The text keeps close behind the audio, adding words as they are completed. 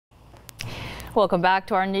Welcome back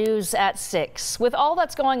to our news at 6. With all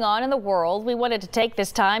that's going on in the world, we wanted to take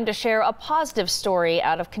this time to share a positive story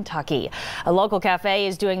out of Kentucky. A local cafe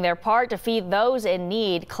is doing their part to feed those in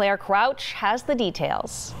need. Claire Crouch has the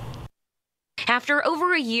details. After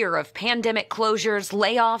over a year of pandemic closures,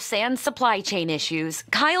 layoffs, and supply chain issues,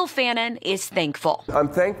 Kyle Fannin is thankful. I'm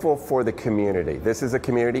thankful for the community. This is a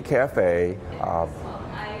community cafe.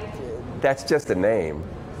 That's just a name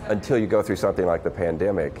until you go through something like the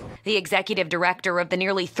pandemic. The executive director of the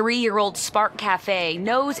nearly 3-year-old Spark Cafe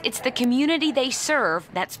knows it's the community they serve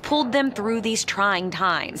that's pulled them through these trying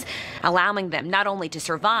times, allowing them not only to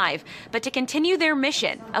survive, but to continue their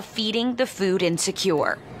mission of feeding the food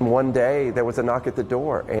insecure. One day there was a knock at the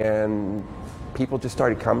door and people just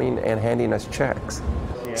started coming and handing us checks.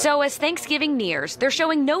 So as Thanksgiving nears, they're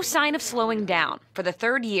showing no sign of slowing down. For the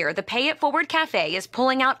 3rd year, the Pay It Forward Cafe is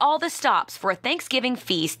pulling out all the stops for a Thanksgiving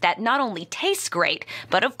feast that not only tastes great,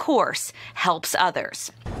 but of course, helps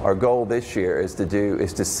others. Our goal this year is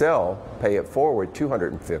to sell Pay It Forward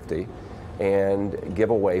 250 and give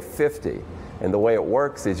away 50. And the way it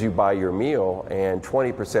works is you buy your meal and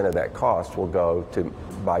 20% of that cost will go to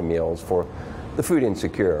buy meals for the food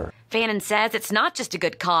insecure. Fannin says it's not just a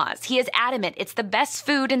good cause. He is adamant it's the best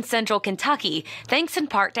food in central Kentucky, thanks in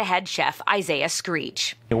part to head chef Isaiah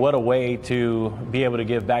Screech. What a way to be able to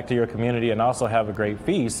give back to your community and also have a great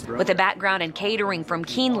feast. With a background in catering from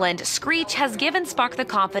Keeneland, Screech has given Spark the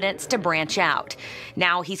confidence to branch out.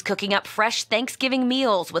 Now he's cooking up fresh Thanksgiving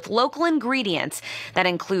meals with local ingredients that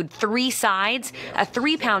include 3 sides, a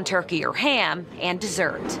 3-pound turkey or ham, and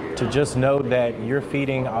dessert. To just know that you're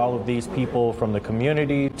feeding all of these people from the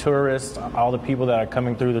community, tourists, all the people that are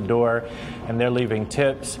coming through the door, and they're leaving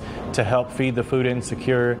tips to help feed the food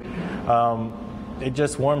insecure. It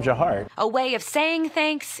just warms your heart. A way of saying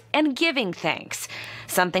thanks and giving thanks,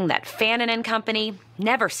 something that Fannin and company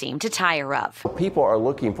never seem to tire of. People are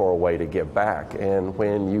looking for a way to give back, and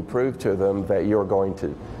when you prove to them that you're going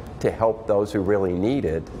to help those who really need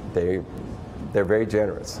it, they're very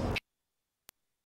generous.